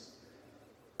stages.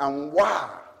 And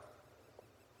while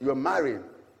you're marrying,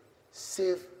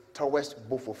 save towards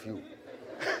both of you.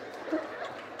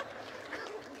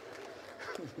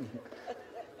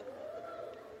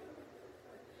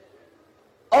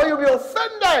 Or you'll be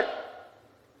offended.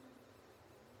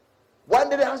 One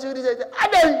day they have to say,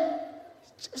 Adam,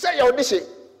 say your dish.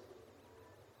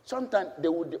 Sometimes they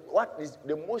would, what is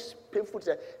the most painful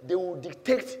thing, they will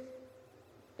dictate,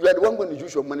 you are the one going to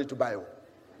use your money to buy.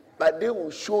 But they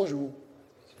will show you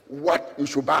what you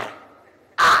should buy.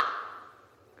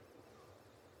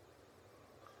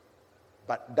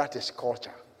 But that is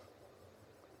culture.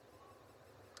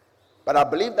 But I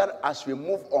believe that as we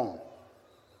move on,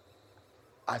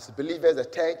 as believers, the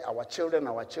church, our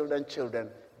children,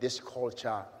 this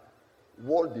culture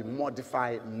will be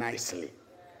modified nicely,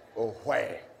 or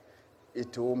where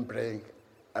it won't bring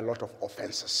a lot of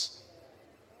offenses.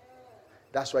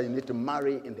 That's why you need to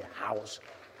marry in the house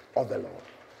of the Lord.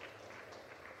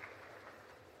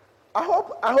 I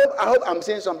hope I'm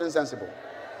saying something sensible.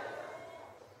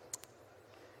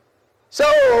 So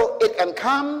it can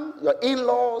come, your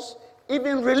in-laws,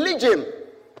 even religion.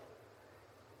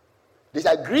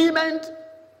 Disagreement.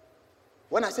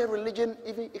 When I say religion,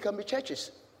 even it can be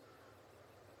churches.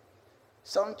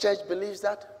 Some church believes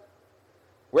that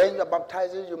when you're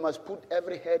baptizing, you must put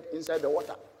every head inside the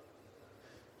water.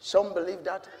 Some believe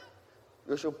that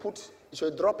you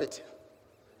should drop it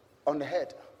on the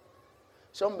head.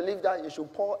 Some believe that you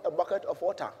should pour a bucket of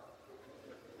water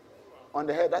on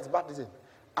the head. That's baptism.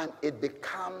 And it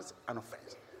becomes an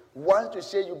offense. Once you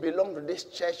say you belong to this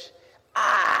church,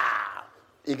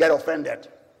 you get offended.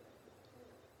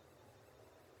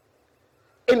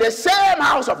 In the same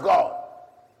house of God,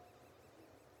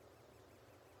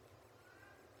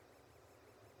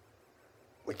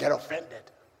 we get offended.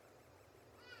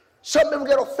 Some people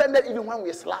get offended even when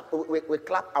we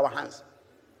clap our hands.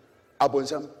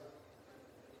 Abonsam.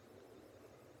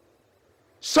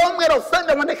 Some get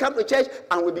offended when they come to church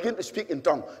and we begin to speak in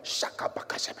tongues. Shaka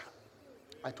bakashaba.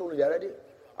 I told you they already.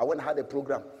 I went and had a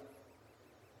program.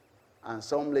 And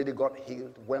some lady got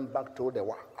healed, went back, told the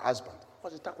husband.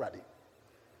 What's the ready?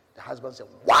 The husband said,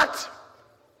 what?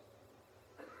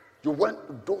 You went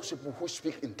to those people who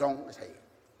speak in tongues? I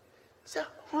said,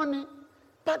 honey,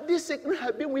 but this sickness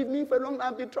has been with me for a long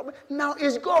time. I've been troubled. Now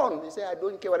it's gone. He said, I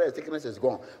don't care whether the sickness is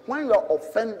gone. When you are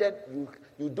offended,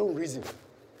 you don't reason.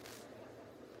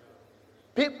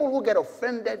 People who get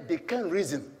offended, they can't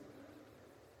reason.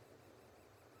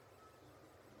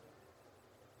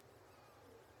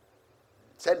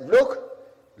 Said,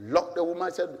 lock the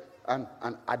woman. Said, and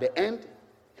at the end,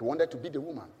 he wanted to beat the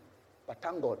woman. But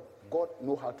thank God, God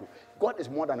knows how to. God is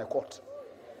more than a court.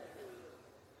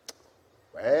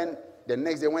 When the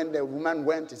next day, when the woman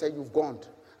went, he said, you've gone.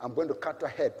 I'm going to cut her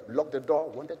head. Lock the door.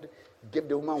 Wanted to give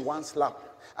the woman one slap.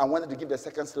 I wanted to give the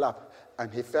second slap.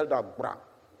 And he fell down. He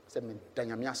said,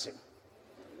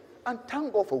 and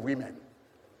thank God for women.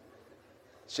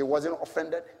 She wasn't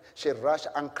offended. She rushed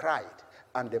and cried.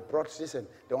 And they brought citizen.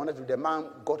 They wanted to. The man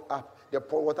got up. They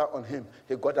poured water on him.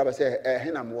 He got up and said,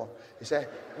 he said,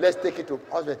 let's take it to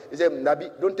hospital. He said,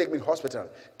 Nabi, don't take me to hospital.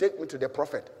 Take me to the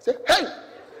prophet. He said, hey!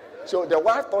 So the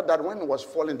wife thought that when he was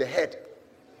falling, the head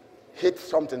hit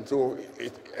something. So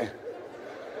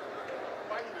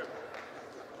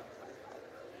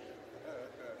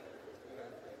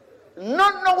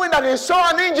not knowing that he saw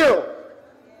an angel.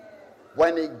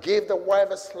 When he gave the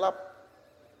wife a slap,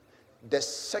 the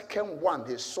second one,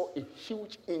 he saw a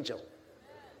huge angel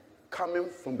coming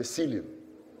from the ceiling.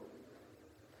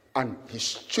 And he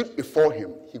stood before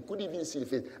him. He couldn't even see the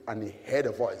face. And he heard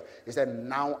a voice. He said,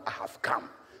 now I have come.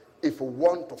 If you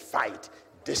want to fight,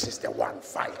 this is the one,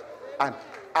 fight. And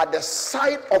at the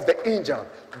sight of the angel,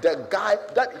 the guy,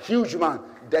 that huge man,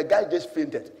 the guy just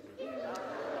fainted.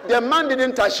 The man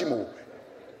didn't touch him.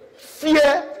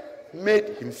 Fear made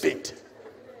him faint.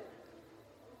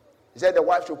 He said the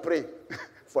wife should pray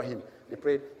for him. They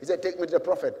prayed. He said, take me to the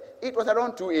prophet. It was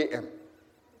around 2 a.m.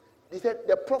 He said,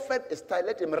 the prophet is tired,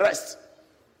 let him rest.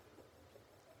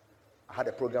 I had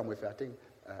a program with, I think,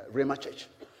 Rhema Church.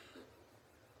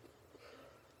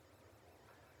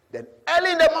 Then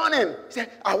early in the morning, he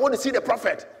said, I want to see the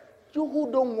prophet. You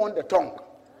who don't want the tongue,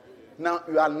 now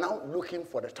you are now looking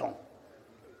for the tongue.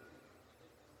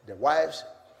 The wives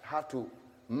have to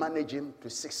manage him to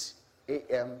 6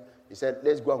 a.m. He said,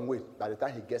 let's go and wait. By the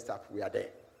time he gets up, we are there.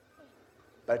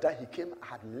 By the time he came, I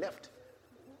had left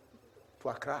to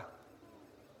Accra.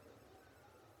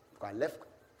 I left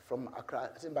from Accra.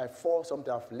 I think by 4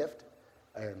 something I've left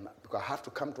because I have to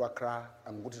come to Accra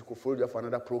and go to Koforidua for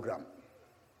another program.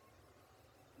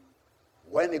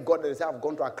 When he got there, he said, I've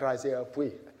gone to Accra. I said,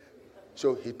 pray.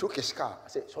 So he took his car. I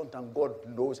said, sometimes God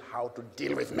knows how to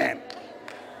deal with men.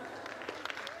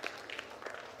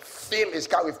 Fill his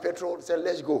car with petrol. He said,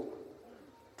 let's go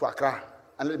to Accra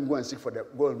and let him go and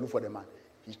go and look for the man.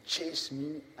 He chased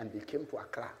me and they came to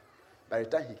Accra. By the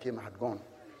time he came, I had gone.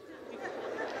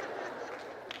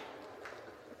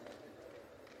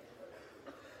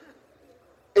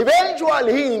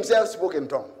 Eventually, he himself spoke in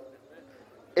tongue.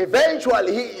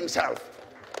 Eventually, he himself.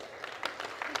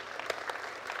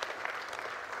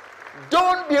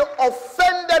 Don't be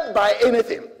offended by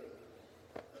anything.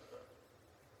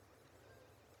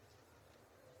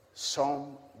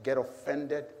 Some get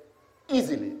offended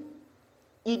easily,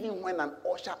 even when an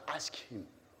usher asks him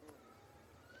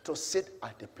to sit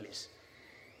at the place.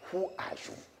 Who are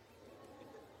you?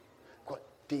 Because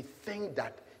they think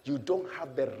that you don't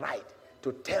have the right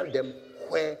to tell them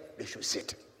where they should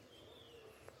sit.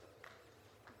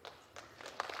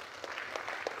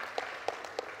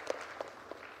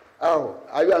 Oh,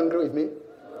 are you angry with me?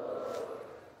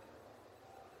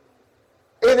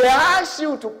 If they ask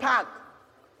you to park,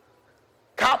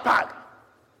 car park,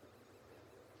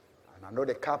 and I know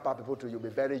the car park people too, you'll be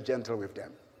very gentle with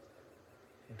them.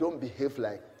 Don't behave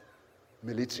like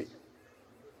military.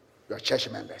 Your church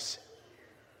members.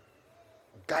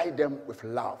 Guide them with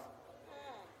love.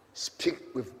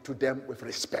 Speak to them with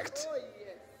respect.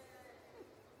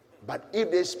 But if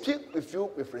they speak with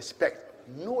you with respect,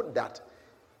 know that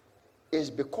it's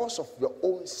because of your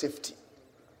own safety.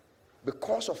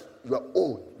 Because of your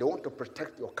own, they want to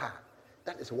protect your car.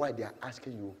 That is why they are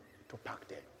asking you to park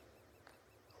there.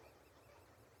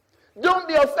 Don't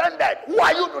be offended. Who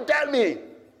are you to tell me?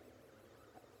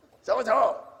 So,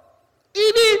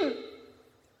 even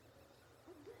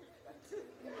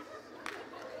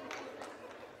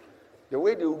the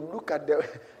way they look at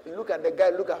the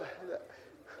guy, look at.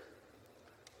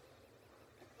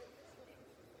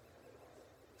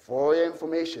 For your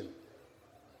information,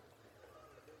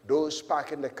 those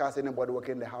parking the cars, anybody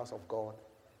working in the house of God,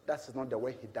 that's not the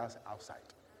way he does outside.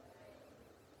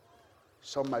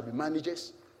 Some might be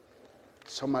managers.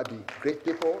 Some might be great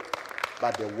people,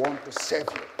 but they want to serve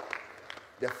you.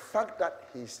 The fact that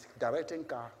he's directing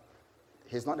car,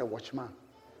 he's not a watchman.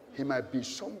 He might be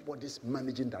somebody's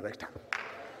managing director,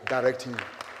 directing you.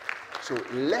 So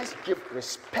let's give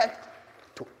respect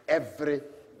to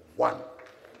everyone.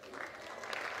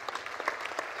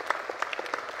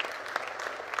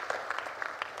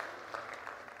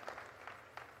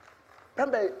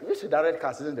 Remember, you should direct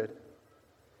cars, isn't it?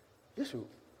 You should.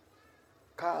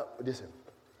 Car, listen.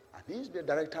 And he's the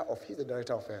director of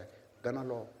Ghana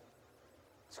Law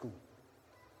School.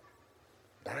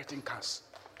 Directing cars.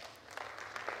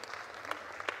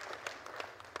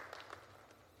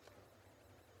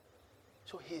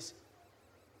 So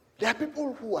there are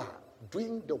people who are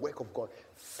doing the work of God.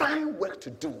 Find work to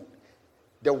do.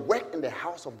 The work in the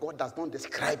house of God does not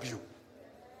describe you.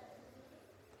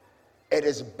 It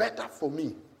is better for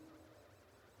me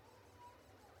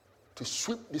to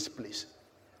sweep this place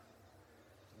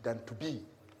than to be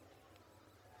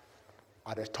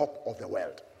at the top of the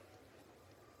world.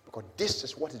 Because this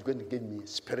is what is going to give me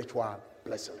spiritual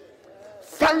blessing.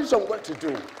 Find some work to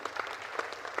do.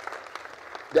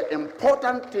 The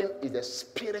important thing is the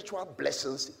spiritual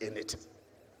blessings in it.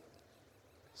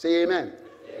 Say amen.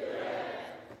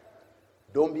 Amen.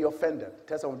 Don't be offended.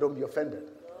 Tell someone, don't be offended.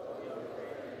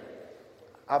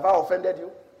 Have I offended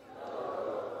you?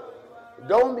 No.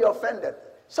 Don't be offended.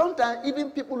 Sometimes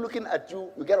even people looking at you,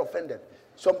 you get offended.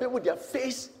 Some people, their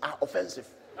face are offensive.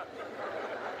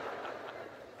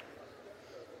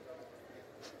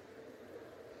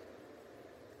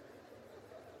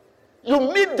 You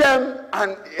meet them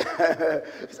and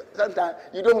sometimes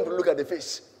you don't want to look at the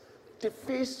face. The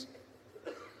face,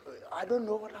 I don't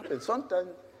know what happens. Sometimes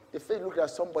the face looks at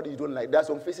somebody you don't like. There are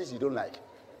some faces you don't like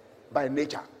by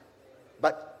nature.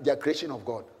 But they are creation of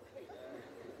God.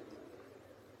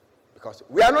 Because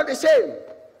we are not the same.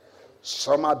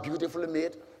 Some are beautifully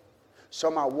made.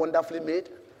 Some are wonderfully made.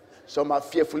 Some are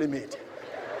fearfully made.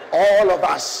 All of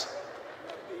us,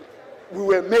 we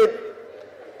were made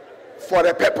for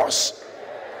a purpose.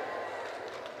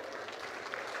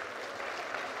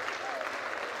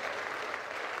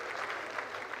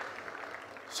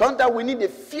 Sometimes we need the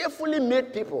fearfully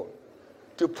made people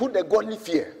to put the godly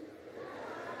fear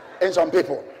in some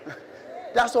people.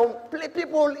 There are some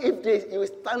people, if you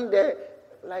stand there,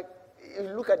 like, if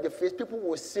you look at the face, people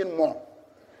will sin more.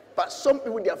 But some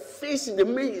people, their face is the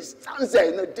main, he stands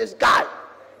there, this guy,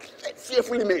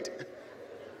 fearfully made.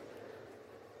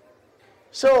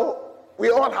 So, we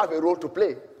all have a role to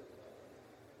play.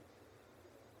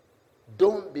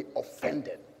 Don't be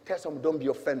offended. Tell someone, don't be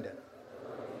offended.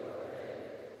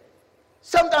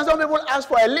 Sometimes some people ask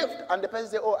for a lift, and the person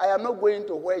says, oh, I am not going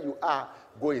to where you are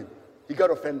going. He got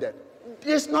offended.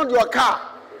 It's not your car.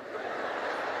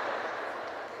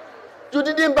 You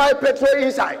didn't buy petrol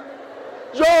inside.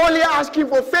 You're only asking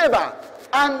for favor.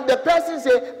 And the person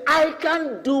says, I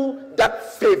can't do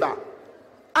that favor.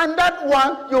 And that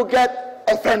one, you get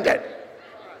offended.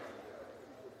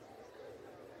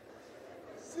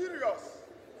 Serious.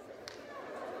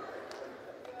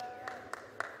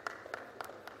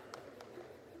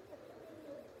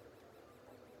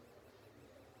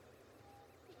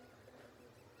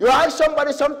 You ask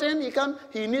somebody something,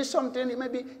 he needs something,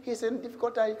 maybe he's in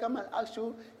difficulty, he come and ask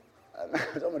you.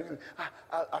 Somebody,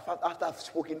 after I've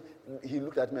spoken, he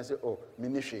looked at me and said, oh,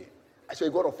 ministry. So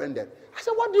he got offended. I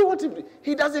said, what do you want him to do?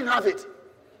 He doesn't have it.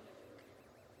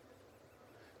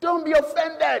 Don't be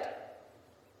offended.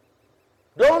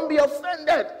 Don't be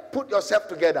offended. Put yourself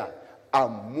together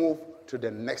and move to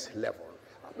the next level.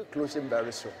 I'll be closing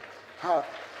very soon.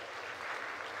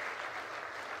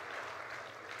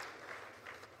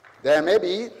 There may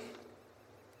be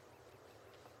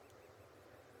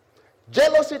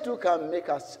jealousy too can make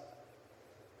us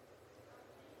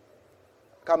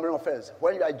come in offense.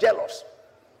 When you are jealous.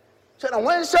 So now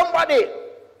when somebody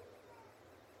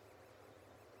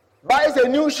buys a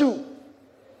new shoe,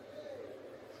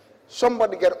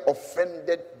 somebody get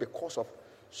offended because of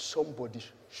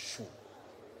somebody's shoe.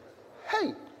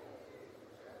 Hey!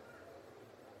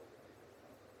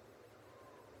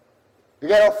 You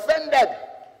get offended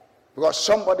because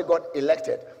somebody got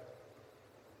elected.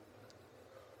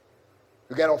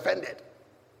 You get offended.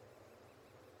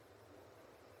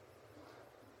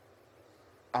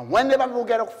 And whenever people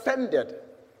get offended,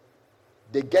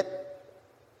 they get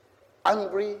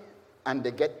angry and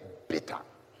they get bitter.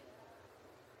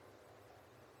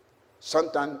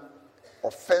 Sometimes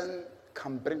offense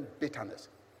can bring bitterness.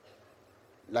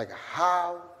 Like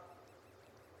how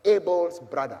Abel's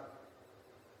brother,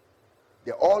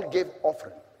 they all gave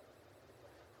offering.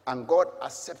 And God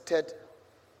accepted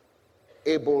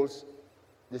Abel's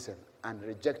listen and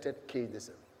rejected Cain's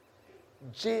listen.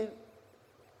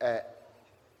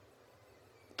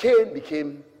 Cain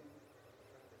became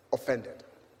offended,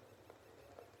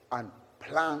 and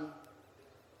plan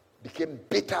became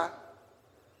bitter,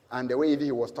 and the way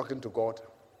he was talking to God.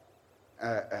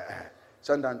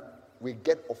 Sometimes we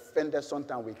get offended.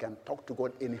 Sometimes we can talk to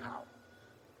God anyhow.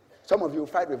 Some of you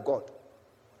fight with God.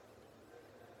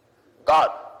 God,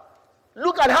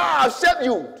 look at how I've saved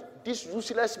you, this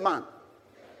useless man.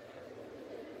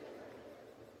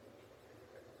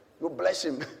 You bless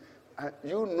him.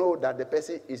 You know that the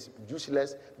person is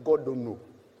useless. God don't know.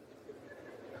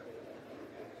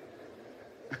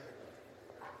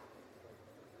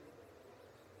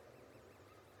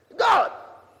 God,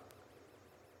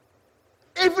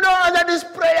 if you don't answer this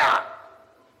prayer,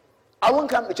 I won't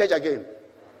come to church again.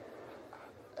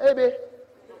 Hey, babe.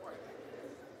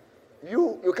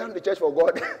 You come to church for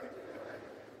God.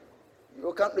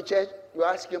 You come to church, you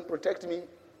ask him, protect me.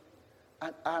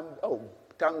 And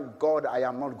thank God I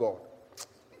am not God.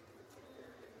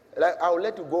 Like, I'll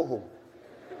let you go home.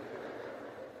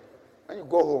 When you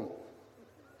go home,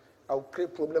 I'll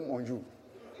create problem on you.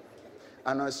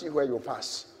 And I'll see where you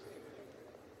pass.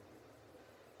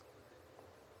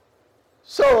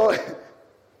 So,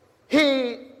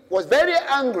 he was very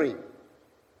angry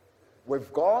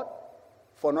with God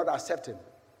for not accepting.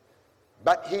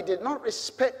 But he did not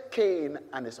respect Cain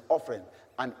and his offering.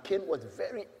 And Cain was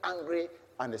very angry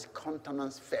and his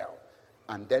countenance fell.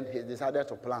 And then he decided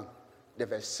to plan. The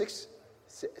verse 6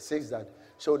 says that,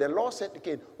 so the Lord said to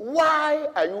Cain, why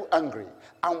are you angry?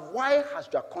 And why has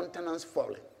your countenance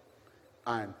fallen?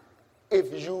 And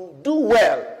if you do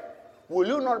well, will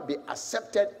you not be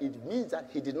accepted? It means that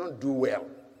he did not do well.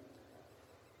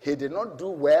 He did not do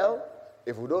well.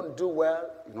 If we don't do well,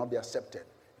 you will not be accepted.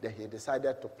 Then he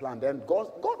decided to plan. Then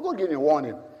God gave him a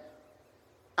warning.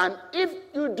 And if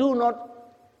you do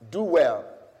not do well,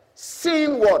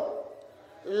 sin what?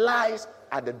 Lies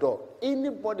at the door.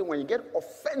 Anybody, when you get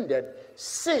offended,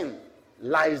 sin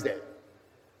lies there.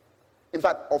 In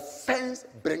fact, offense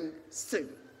brings sin.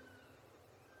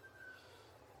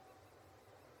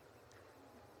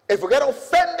 If you get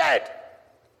offended,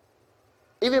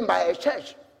 even by a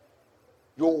church,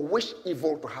 you wish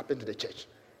evil to happen to the church.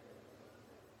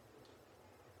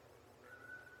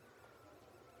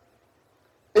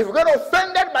 If you get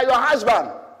offended by your husband,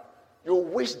 you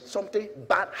wish something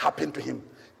bad happened to him.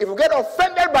 If you get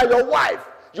offended by your wife,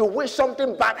 you wish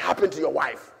something bad happened to your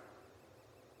wife.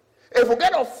 If you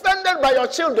get offended by your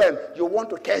children, you want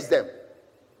to curse them.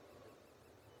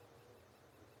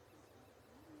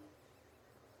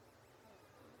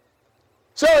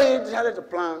 So he decided to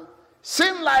plan.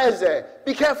 Sin lies there.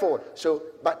 Be careful. So,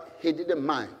 but he didn't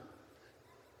mind.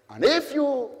 And if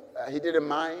he didn't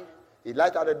mind, he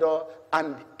lighted at the door,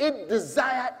 and its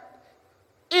desire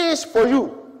is for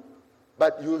you,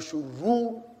 but you should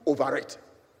rule over it.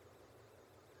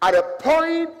 At a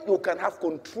point, you can have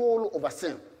control over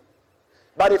sin.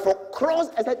 But if you cross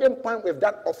a certain point with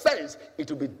that offense, it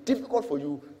will be difficult for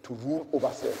you to rule over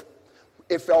sin.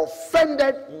 If you're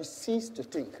offended, you cease to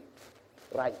think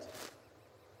right.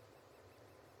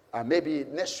 And maybe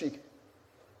next week,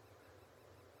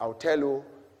 I'll tell you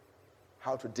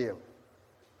how to deal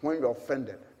when you're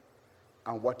offended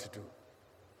and what to do,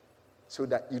 so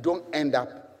that you don't end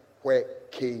up where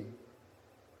Cain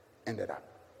ended up.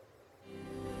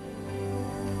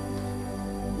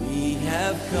 We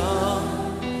have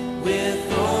come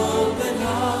with